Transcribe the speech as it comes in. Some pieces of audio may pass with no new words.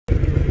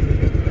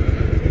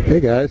Hey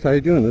guys, how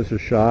you doing? This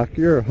is Shock,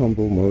 your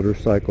humble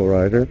motorcycle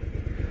rider.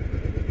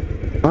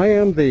 I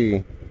am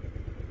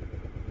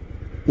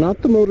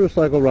not the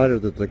motorcycle rider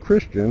that's a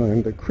Christian,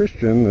 I'm the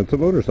Christian that's a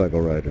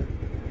motorcycle rider.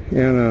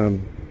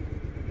 And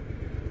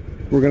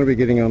we're going to be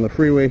getting on the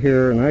freeway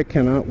here, and I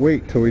cannot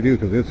wait till we do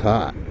because it's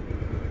hot.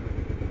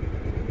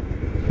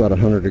 It's about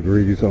 100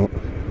 degrees,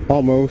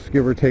 almost,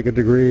 give or take a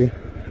degree.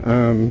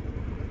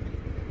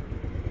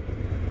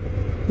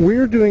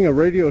 We're doing a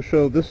radio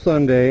show this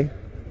Sunday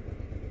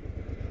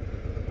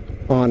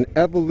on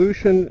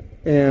evolution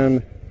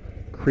and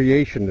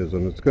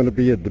creationism. It's going to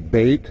be a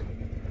debate.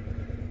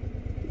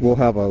 We'll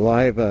have a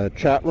live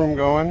chat room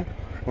going.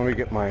 Let me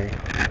get my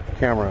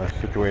camera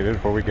situated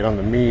before we get on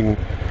the mean,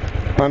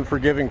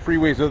 unforgiving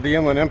freeways of the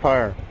Inland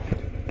Empire.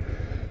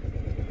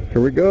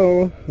 Here we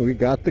go. We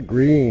got the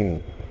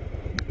green.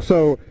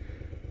 So,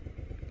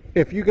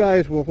 if you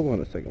guys will, hold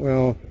on a second.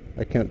 Well,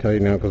 I can't tell you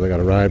now because I got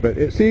to ride.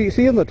 But see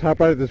in the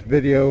top right of this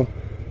video,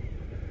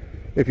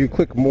 if you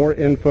click more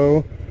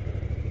info,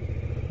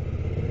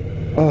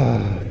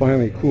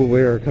 finally cool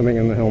air coming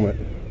in the helmet.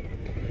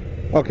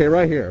 Okay,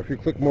 right here. If you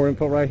click more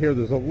info right here,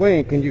 there's a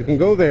link, and you can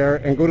go there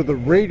and go to the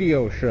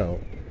radio show.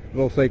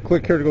 It'll say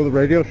click here to go to the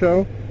radio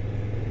show.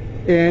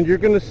 And you're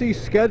going to see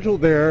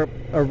scheduled there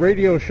a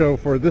radio show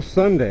for this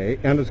Sunday,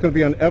 and it's going to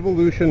be on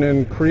evolution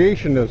and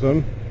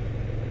creationism.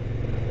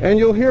 And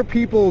you'll hear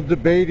people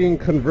debating,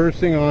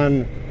 conversing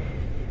on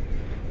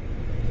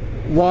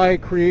why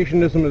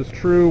creationism is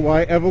true,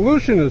 why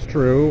evolution is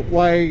true,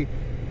 why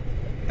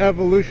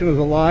evolution is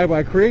a lie,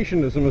 why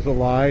creationism is a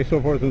lie,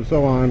 so forth and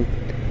so on.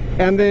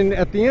 And then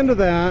at the end of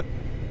that,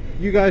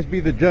 you guys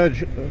be the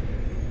judge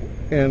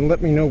and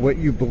let me know what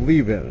you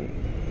believe in.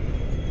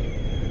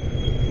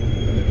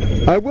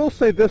 I will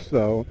say this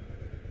though,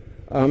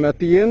 at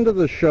the end of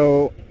the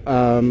show,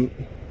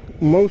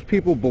 most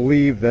people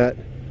believe that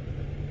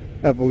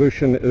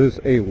evolution is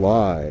a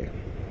lie,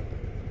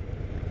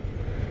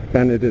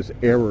 and it is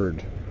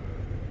errored.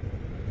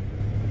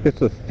 It's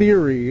a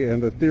theory,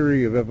 and the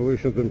theory of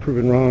evolution has been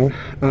proven wrong.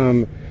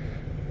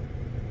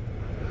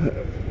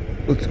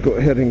 Let's go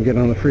ahead and get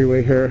on the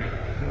freeway here.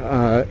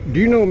 Do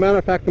you know, matter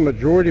of fact, the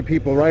majority of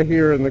people right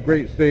here in the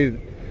great state,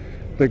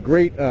 the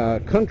great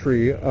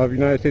country of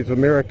United States of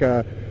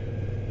America,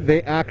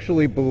 they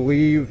actually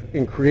believe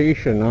in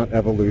creation, not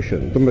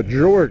evolution. The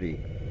majority.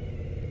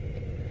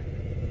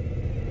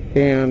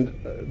 And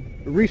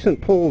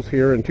recent polls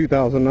here in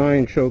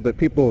 2009 showed that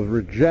people have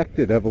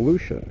rejected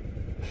evolution.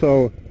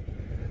 So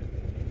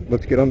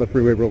let's get on the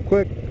freeway real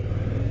quick.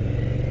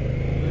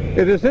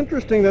 It is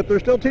interesting that they're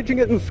still teaching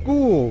it in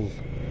schools,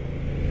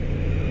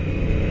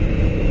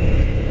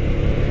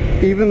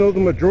 even though the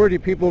majority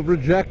of people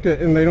reject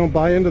it and they don't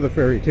buy into the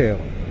fairy tale.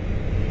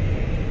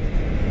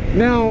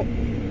 Now,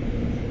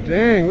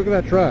 dang, look at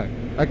that truck.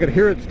 I could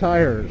hear its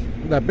tires,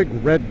 that big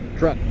red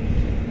truck.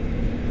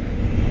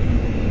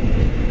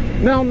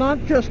 Now,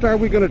 not just are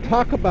we going to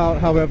talk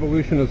about how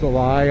evolution is a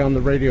lie on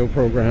the radio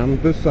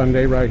program this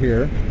Sunday right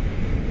here.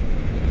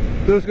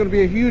 There's going to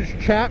be a huge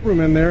chat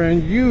room in there,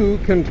 and you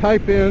can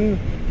type in,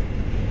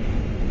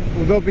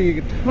 well, there'll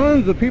be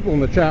tons of people in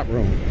the chat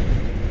room,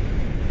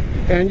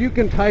 and you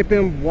can type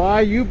in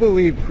why you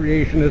believe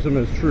creationism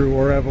is true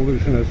or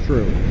evolution is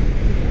true.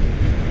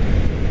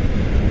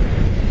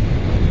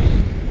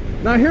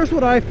 Now, here's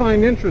what I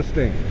find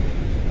interesting,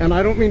 and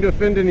I don't mean to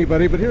offend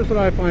anybody, but here's what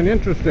I find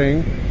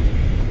interesting.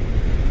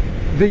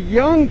 The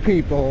young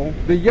people,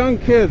 the young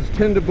kids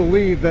tend to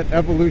believe that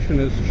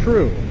evolution is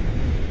true.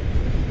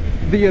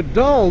 The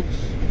adults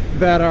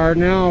that are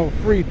now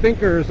free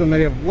thinkers and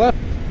they have left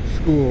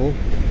school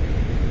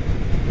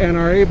and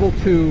are able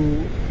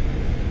to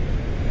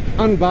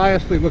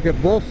unbiasedly look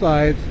at both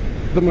sides,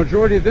 the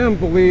majority of them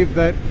believe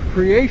that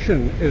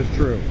creation is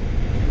true,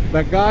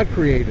 that God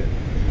created.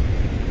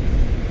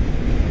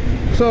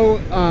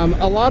 So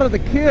a lot of the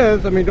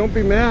kids, I mean, don't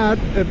be mad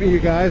at me, you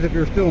guys, if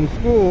you're still in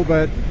school,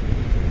 but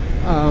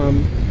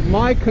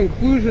my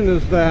conclusion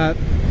is that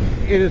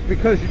it is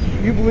because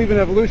you believe in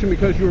evolution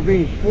because you were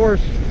being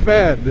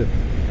force-fed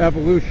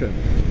evolution.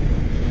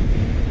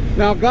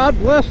 Now, God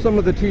bless some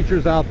of the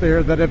teachers out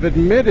there that have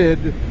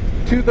admitted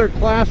to their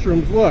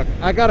classrooms, look,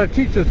 I got to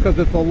teach this because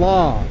it's a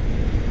law,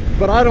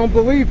 but I don't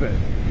believe it.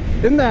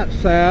 Isn't that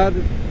sad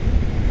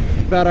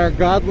that our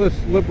godless,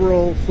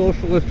 liberal,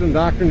 socialist,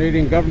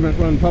 indoctrinating,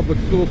 government-run public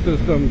school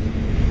systems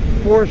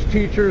force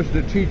teachers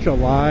to teach a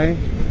lie?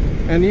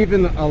 And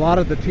even a lot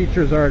of the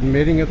teachers are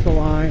admitting it's a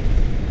lie.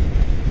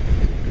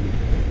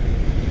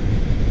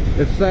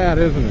 It's sad,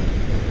 isn't it?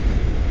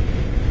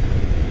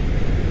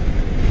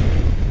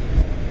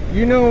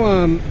 You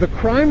know, the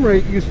crime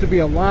rate used to be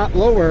a lot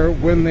lower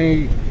when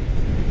they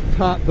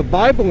taught the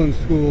Bible in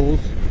schools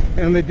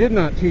and they did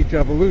not teach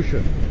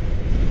evolution.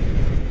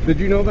 Did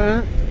you know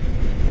that?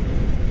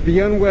 The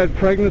unwed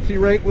pregnancy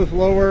rate was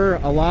lower,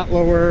 a lot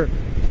lower.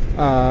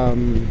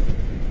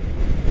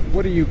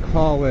 What do you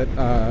call it?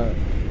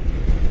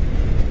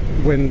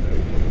 When,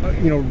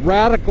 you know,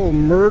 radical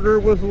murder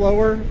was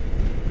lower.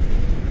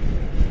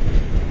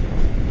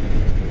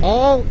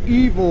 all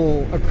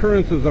evil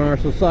occurrences in our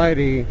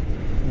society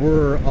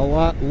were a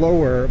lot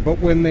lower, but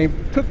when they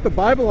took the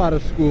Bible out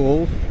of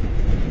schools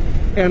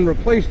and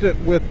replaced it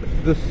with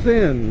the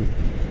sin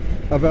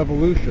of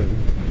evolution,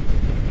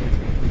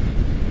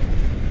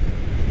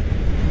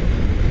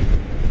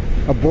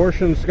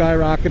 abortion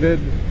skyrocketed,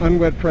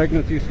 unwed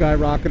pregnancy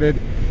skyrocketed.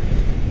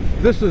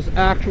 This is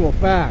actual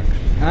facts,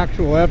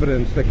 actual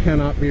evidence that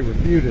cannot be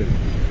refuted.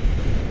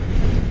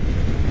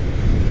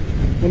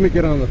 Let me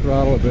get on the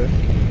throttle a bit.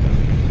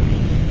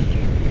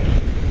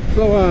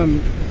 So,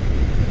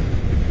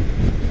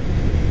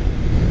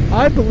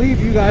 I believe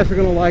you guys are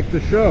going to like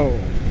the show.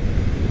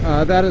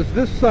 That is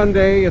this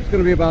Sunday. It's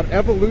going to be about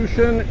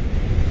evolution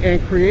and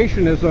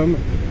creationism.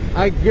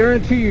 I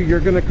guarantee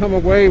you're going to come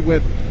away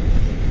with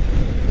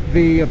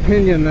the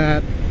opinion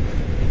that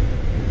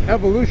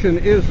evolution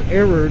is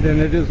errored and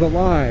it is a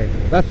lie.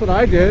 That's what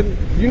I did.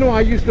 You know,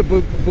 I used to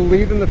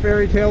believe in the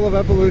fairy tale of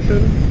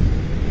evolution.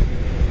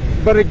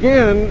 But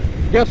again,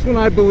 guess when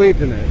I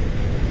believed in it?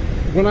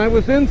 When I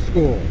was in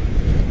school.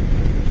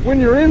 When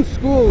you're in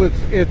school,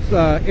 it's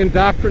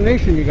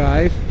indoctrination, you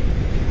guys.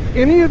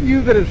 Any of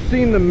you that have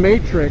seen The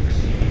Matrix,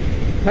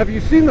 have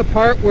you seen the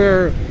part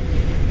where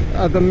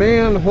the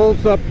man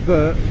holds up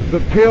the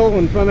pill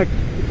in front of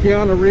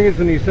Keanu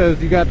Reeves and he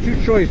says, you got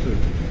two choices.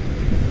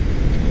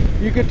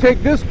 You could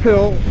take this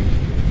pill,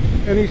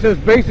 and he says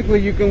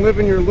basically you can live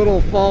in your little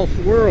false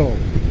world.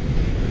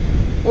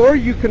 Or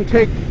you can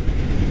take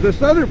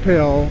this other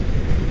pill,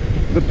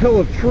 the pill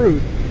of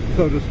truth,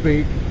 so to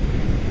speak,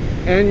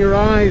 and your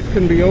eyes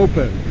can be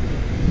opened.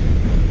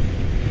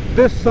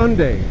 This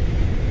Sunday,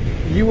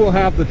 you will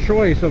have the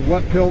choice of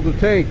what pill to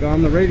take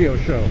on the radio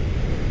show.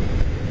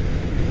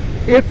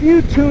 If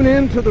you tune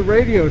in to the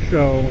radio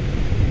show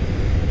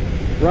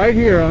right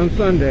here on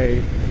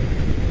Sunday,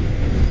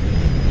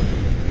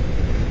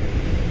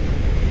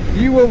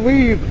 you will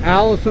leave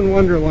Alice in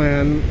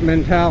Wonderland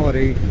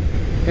mentality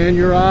and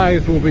your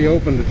eyes will be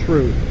open to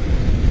truth.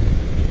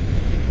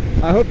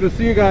 I hope to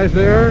see you guys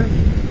there.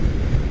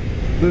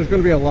 There's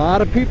going to be a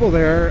lot of people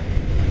there.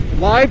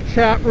 Live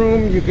chat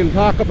room, you can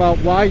talk about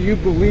why you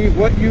believe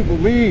what you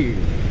believe.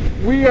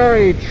 We are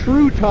a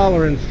true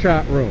tolerance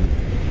chat room.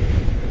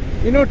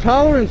 You know,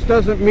 tolerance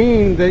doesn't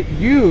mean that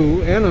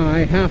you and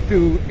I have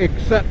to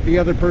accept the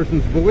other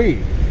person's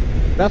belief.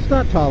 That's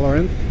not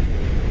tolerance.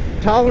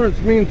 Tolerance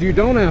means you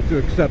don't have to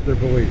accept their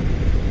belief,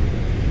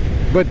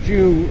 but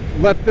you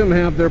let them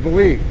have their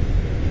belief.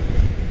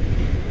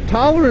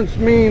 Tolerance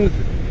means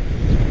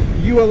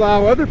you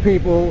allow other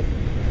people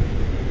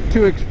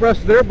to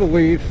express their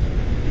beliefs,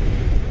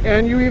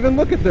 and you even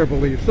look at their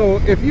beliefs.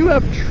 So if you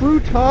have true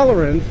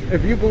tolerance,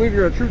 if you believe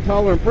you're a true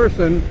tolerant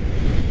person,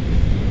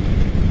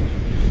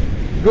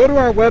 go to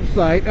our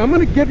website. I'm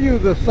going to give you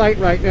the site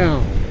right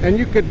now, and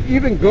you could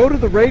even go to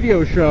the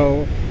radio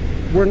show.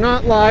 We're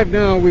not live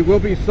now, we will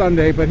be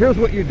Sunday, but here's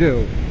what you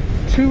do.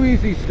 2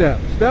 easy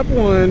steps. Step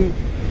 1,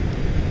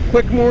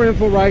 click more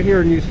info right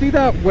here, and you see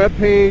that web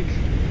page,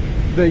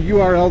 the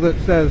URL that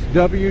says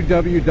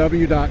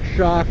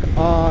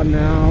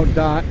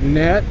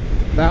www.shockawnow.net,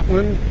 that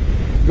one.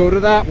 Go to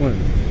that one.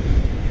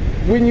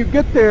 When you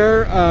get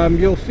there,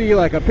 you'll see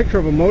like a picture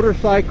of a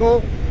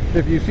motorcycle.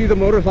 If you see the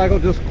motorcycle,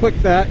 just click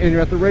that and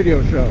you're at the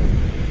radio show.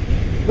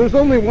 There's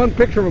only one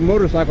picture of a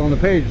motorcycle on the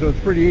page, so it's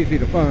pretty easy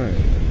to find.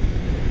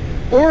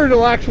 Or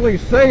it'll actually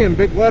say in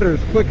big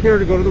letters, click here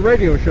to go to the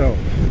radio show.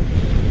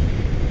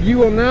 You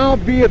will now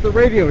be at the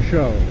radio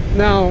show.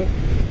 Now,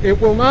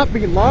 it will not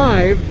be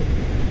live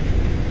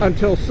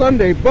until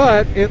Sunday,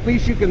 but at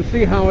least you can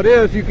see how it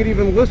is. You can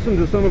even listen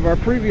to some of our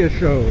previous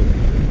shows.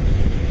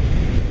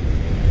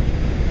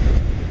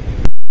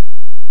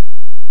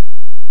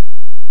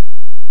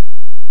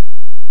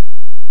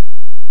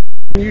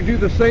 You do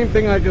the same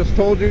thing I just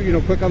told you, you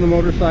know, click on the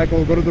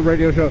motorcycle, go to the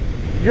radio show.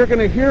 You're going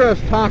to hear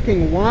us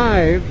talking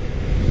live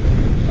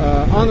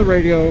on the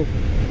radio,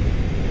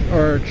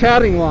 or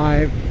chatting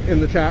live in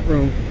the chat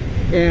room.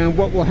 And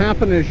what will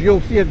happen is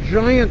you'll see a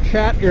giant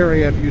chat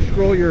area if you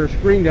scroll your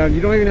screen down.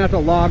 You don't even have to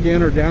log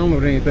in or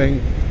download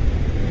anything.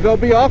 There'll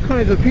be all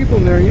kinds of people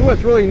in there. And you know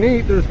what's really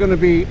neat? There's going to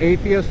be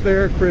atheists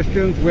there,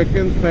 Christians,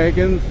 Wiccans,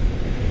 pagans,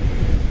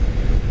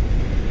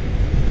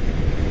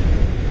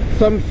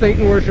 some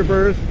Satan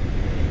worshipers.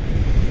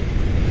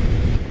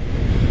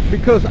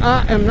 Because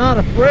I am not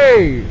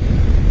afraid,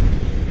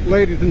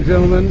 ladies and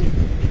gentlemen.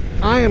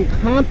 I am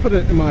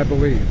confident in my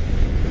beliefs.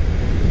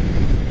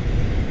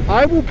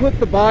 I will put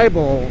the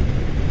Bible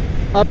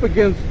up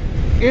against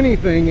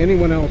anything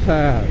anyone else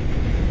has,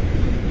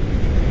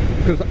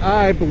 because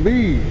I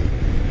believe.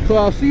 So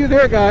I'll see you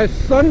there, guys.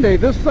 Sunday,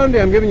 this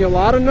Sunday, I'm giving you a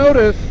lot of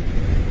notice.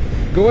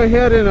 Go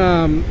ahead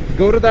and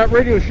go to that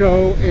radio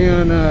show,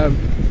 and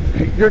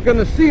you're going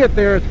to see it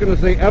there. It's going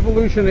to say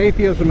Evolution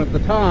Atheism at the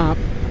top,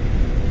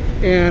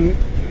 and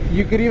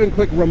you could even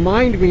click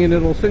Remind Me, and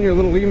it'll send you a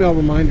little email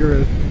reminder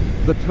as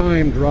the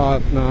time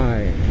draweth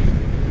nigh.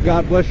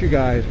 God bless you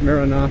guys.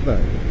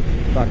 Maranatha.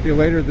 Talk to you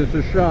later. This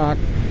is Shock.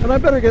 And I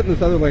better get in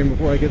this other lane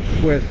before I get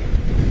squished.